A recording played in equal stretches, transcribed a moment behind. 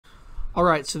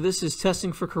Alright, so this is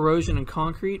Testing for Corrosion in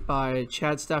Concrete by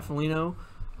Chad Staffolino.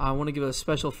 I want to give a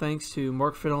special thanks to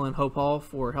Mark Fiddle and Hope Hall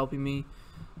for helping me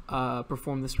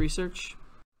perform this research.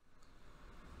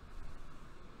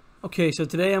 Okay, so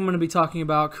today I'm going to be talking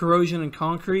about corrosion in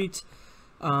concrete,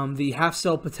 the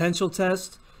half-cell potential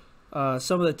test,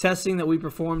 some of the testing that we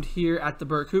performed here at the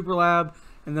Burt Cooper Lab,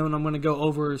 and then I'm going to go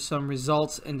over some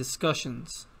results and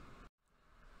discussions.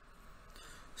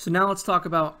 So now let's talk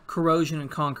about corrosion in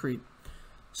concrete.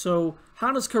 So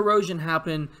how does corrosion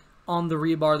happen on the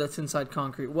rebar that's inside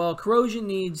concrete? Well, corrosion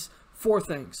needs four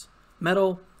things: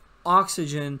 metal,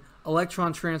 oxygen,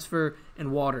 electron transfer,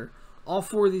 and water. All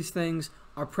four of these things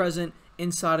are present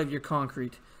inside of your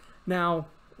concrete. Now,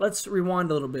 let's rewind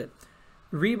a little bit.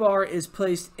 Rebar is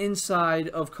placed inside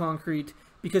of concrete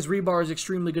because rebar is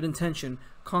extremely good in tension.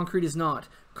 Concrete is not.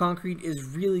 Concrete is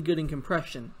really good in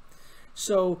compression.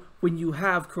 So when you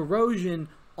have corrosion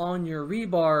on your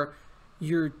rebar,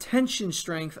 your tension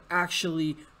strength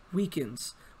actually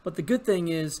weakens. But the good thing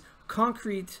is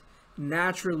concrete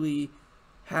naturally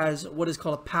has what is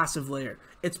called a passive layer.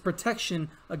 It's protection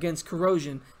against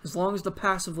corrosion. As long as the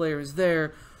passive layer is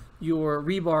there, your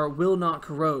rebar will not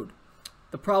corrode.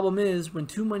 The problem is when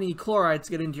too many chlorides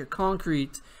get into your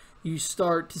concrete, you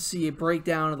start to see a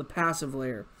breakdown of the passive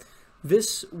layer.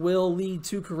 This will lead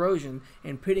to corrosion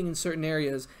and pitting in certain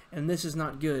areas, and this is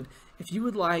not good. If you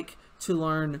would like to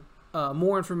learn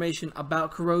more information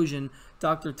about corrosion,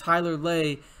 Dr. Tyler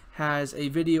Lay has a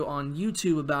video on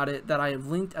YouTube about it that I have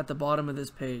linked at the bottom of this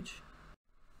page.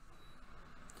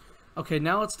 Okay,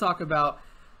 now let's talk about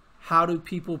how do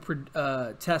people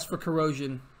test for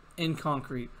corrosion in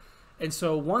concrete. And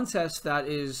so one test that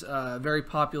is very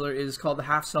popular is called the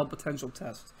half-cell potential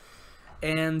test.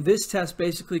 And this test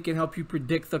basically can help you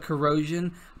predict the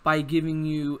corrosion by giving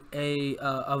you a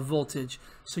voltage.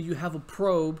 So you have a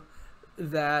probe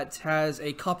that has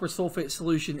a copper sulfate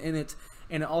solution in it,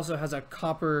 and it also has a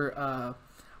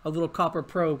little copper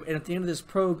probe, and at the end of this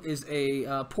probe is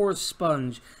a porous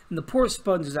sponge, and the porous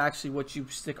sponge is actually what you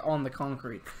stick on the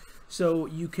concrete. So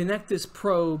you connect this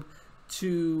probe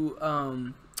to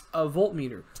a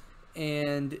voltmeter,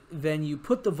 and then you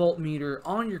put the voltmeter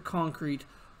on your concrete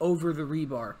over the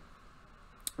rebar.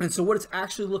 And so what it's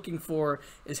actually looking for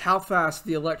is how fast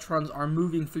the electrons are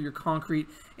moving through your concrete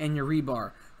and your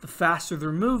rebar. The faster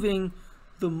they're moving,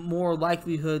 the more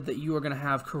likelihood that you are going to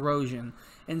have corrosion.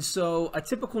 And so a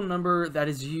typical number that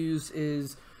is used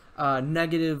is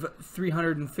negative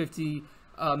 350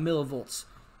 millivolts.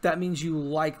 That means you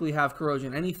likely have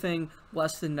corrosion. Anything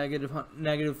less than negative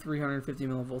 350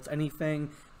 millivolts, anything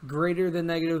greater than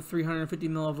negative 350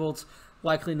 millivolts,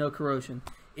 likely no corrosion.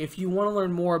 If you want to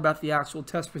learn more about the actual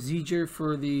test procedure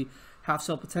for the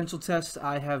half-cell potential test,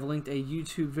 I have linked a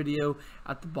YouTube video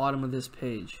at the bottom of this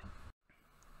page.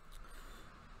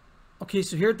 Okay,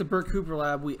 so here at the Burt Cooper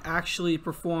Lab, we actually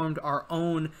performed our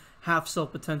own half-cell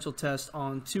potential test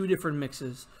on two different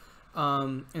mixes.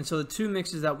 And so the two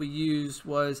mixes that we used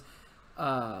was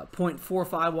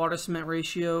 0.45 water cement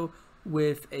ratio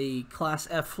with a class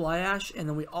F fly ash, and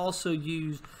then we also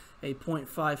used a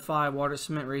 0.55 water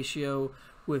cement ratio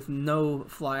with no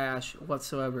fly ash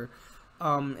whatsoever.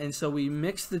 And so we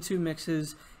mixed the two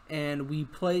mixes, and we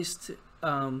placed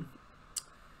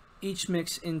each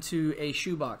mix into a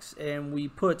shoebox, and we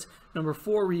put number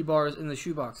 4 rebars in the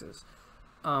shoeboxes.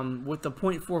 With the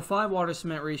 0.45 water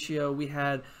cement ratio, we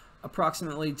had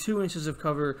approximately 2 inches of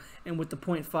cover, and with the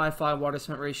 0.55 water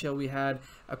cement ratio, we had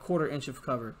a 1/4 inch of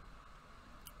cover.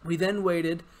 We then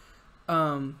waited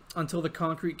until the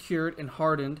concrete cured and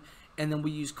hardened, and then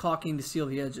we used caulking to seal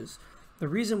the edges. The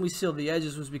reason we sealed the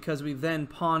edges was because we then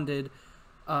ponded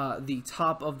the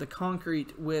top of the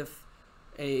concrete with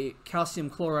a calcium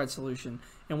chloride solution.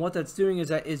 And what that's doing is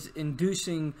that is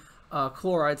inducing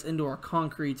chlorides into our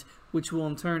concrete, which will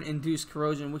in turn induce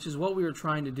corrosion, which is what we were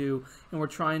trying to do. And we're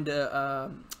trying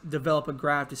to develop a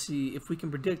graph to see if we can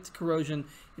predict corrosion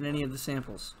in any of the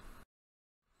samples.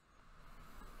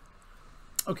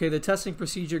 Okay, the testing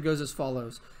procedure goes as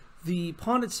follows. The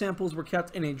ponded samples were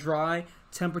kept in a dry,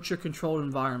 temperature-controlled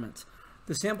environment.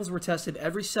 The samples were tested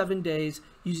every 7 days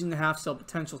using the half-cell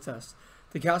potential test.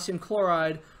 The calcium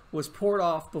chloride was poured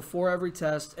off before every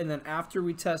test, and then after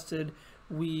we tested,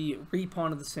 we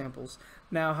reponded the samples.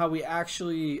 Now, how we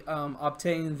actually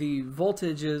obtained the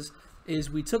voltages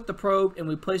is we took the probe and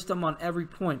we placed them on every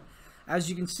point. As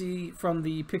you can see from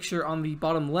the picture on the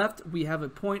bottom left, we have a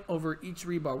point over each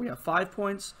rebar. We have 5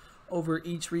 points over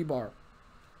each rebar.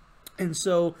 And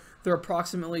so they're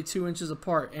approximately 2 inches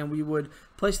apart, and we would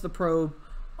place the probe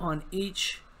on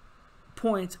each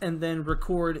point and then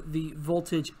record the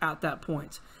voltage at that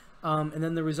point. and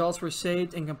then the results were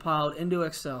saved and compiled into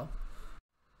Excel.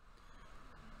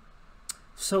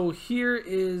 So here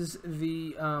is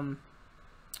the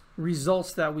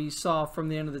results that we saw from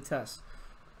the end of the test.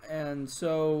 And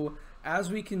so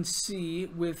as we can see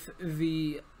with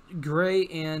the gray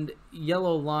and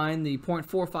yellow line, the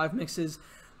 0.45 mixes,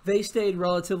 they stayed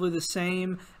relatively the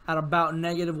same at about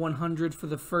 -100 for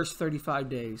the first 35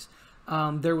 days.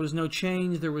 There was no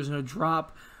change, there was no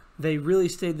drop. They really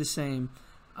stayed the same.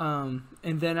 And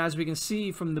then as we can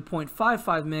see from the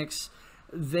 0.55 mix,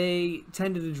 they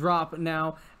tended to drop.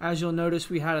 Now, as you'll notice,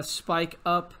 we had a spike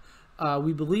up.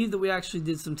 We believe that we actually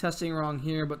did some testing wrong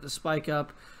here, but the spike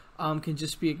up can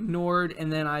just be ignored.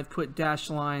 And then I've put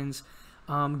dashed lines,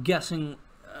 guessing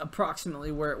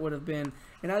approximately where it would have been.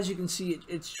 And as you can see,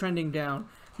 it's trending down.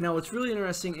 Now, what's really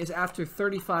interesting is after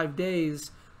 35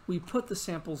 days, we put the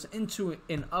samples into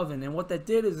an oven. And what that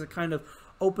did is it kind of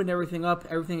opened everything up.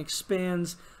 Everything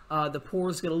expands. The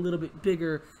pores get a little bit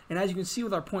bigger. And as you can see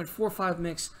with our 0.45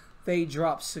 mix, they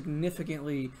drop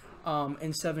significantly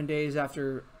in 7 days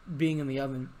after being in the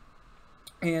oven.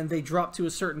 And they dropped to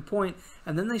a certain point,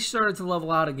 and then they started to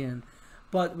level out again.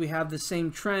 But we have the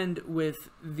same trend with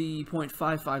the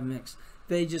 0.55 mix.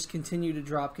 They just continue to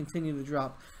drop,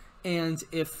 And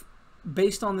if,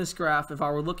 based on this graph, if I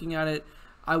were looking at it,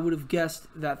 I would have guessed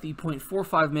that the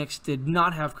 0.45 mix did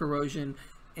not have corrosion,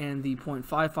 and the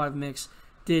 0.55 mix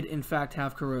did in fact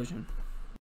have corrosion.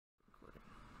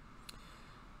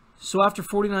 So after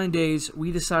 49 days,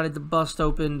 we decided to bust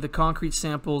open the concrete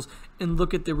samples and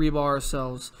look at the rebar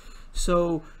ourselves.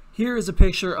 So here is a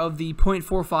picture of the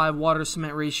 0.45 water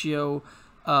cement ratio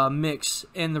mix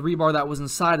and the rebar that was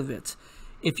inside of it.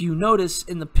 If you notice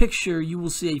in the picture, you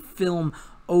will see a film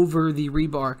over the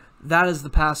rebar. That is the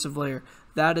passive layer.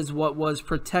 That is what was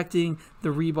protecting the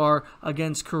rebar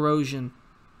against corrosion.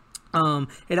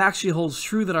 It actually holds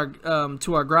true that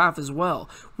to our graph as well.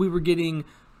 We were getting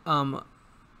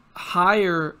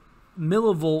higher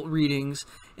millivolt readings,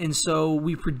 and so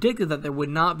we predicted that there would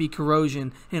not be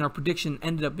corrosion, and our prediction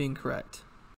ended up being correct.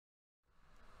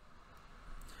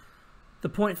 The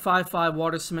 0.55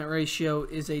 water cement ratio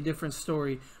is a different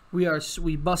story.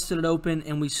 We busted it open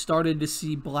and we started to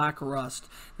see black rust.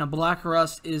 Now, black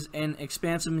rust is an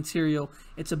expansive material.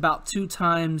 It's about 2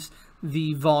 times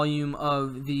the volume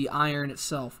of the iron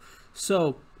itself.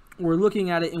 So we're looking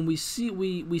at it and we see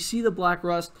the black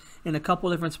rust in a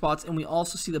couple different spots, and we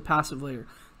also see the passive layer.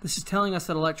 This is telling us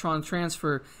that electron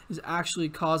transfer is actually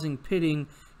causing pitting,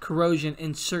 corrosion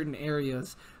in certain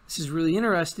areas. This is really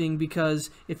interesting because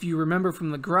if you remember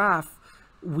from the graph,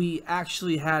 we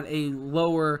actually had a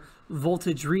lower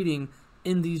voltage reading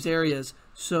in these areas.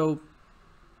 So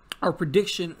our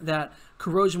prediction that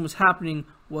corrosion was happening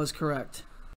was correct.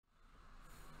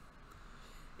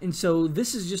 And so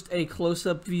this is just a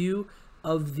close-up view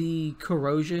of the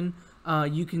corrosion.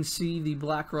 You can see the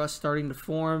black rust starting to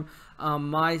form.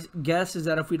 My guess is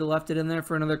that if we'd have left it in there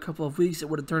for another couple of weeks, it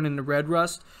would have turned into red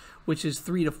rust, which is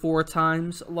 3 to 4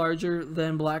 times larger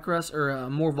than black rust, or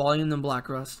more volume than black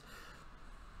rust.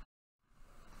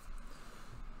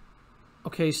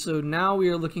 Okay, so now we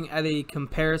are looking at a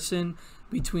comparison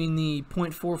between the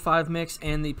 0.45 mix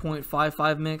and the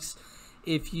 0.55 mix.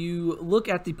 If you look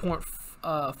at the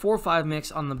 0.45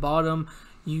 mix on the bottom,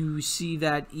 you see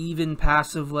that even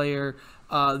passive layer.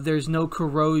 There's no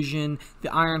corrosion.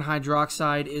 The iron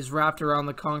hydroxide is wrapped around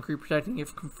the concrete, protecting it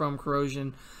from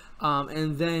corrosion.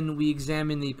 And then we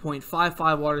examine the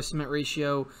 0.55 water cement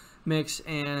ratio mix,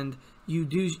 and you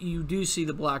do see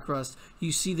the black rust.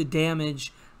 You see the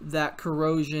damage that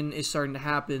corrosion is starting to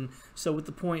happen. So with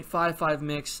the 0.55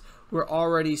 mix, we're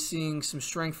already seeing some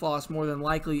strength loss, more than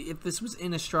likely, if this was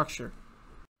in a structure.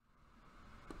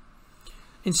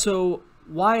 And so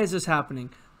why is this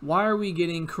happening? Why are we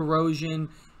getting corrosion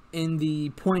in the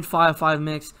 0.55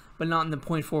 mix but not in the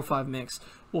 0.45 mix?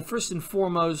 Well, first and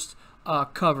foremost,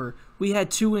 cover. We had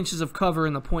 2 inches of cover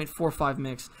in the 0.45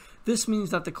 mix. This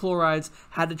means that the chlorides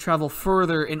had to travel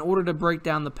further in order to break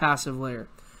down the passive layer.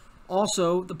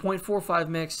 Also, the 0.45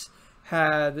 mix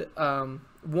had 1,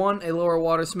 a lower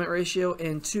water cement ratio,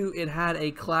 and 2, it had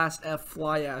a class F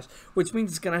fly ash, which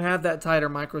means it's going to have that tighter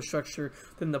microstructure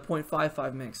than the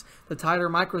 0.55 mix. The tighter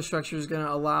microstructure is going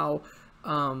to allow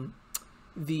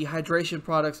the hydration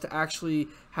products to actually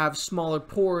have smaller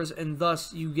pores, and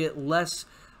thus you get less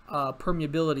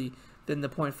permeability than the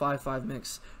 0.55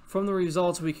 mix. From the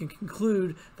results, we can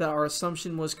conclude that our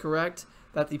assumption was correct,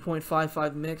 that the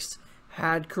 0.55 mix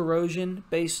had corrosion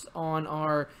based on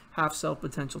our half-cell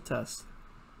potential test.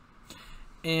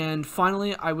 And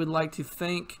finally, I would like to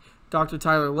thank Dr.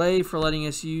 Tyler Lay for letting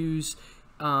us use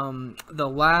the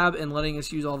lab and letting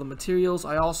us use all the materials.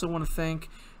 I also want to thank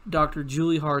Dr.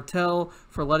 Julie Hartel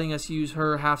for letting us use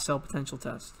her half-cell potential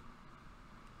test.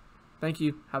 Thank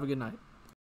you. Have a good night.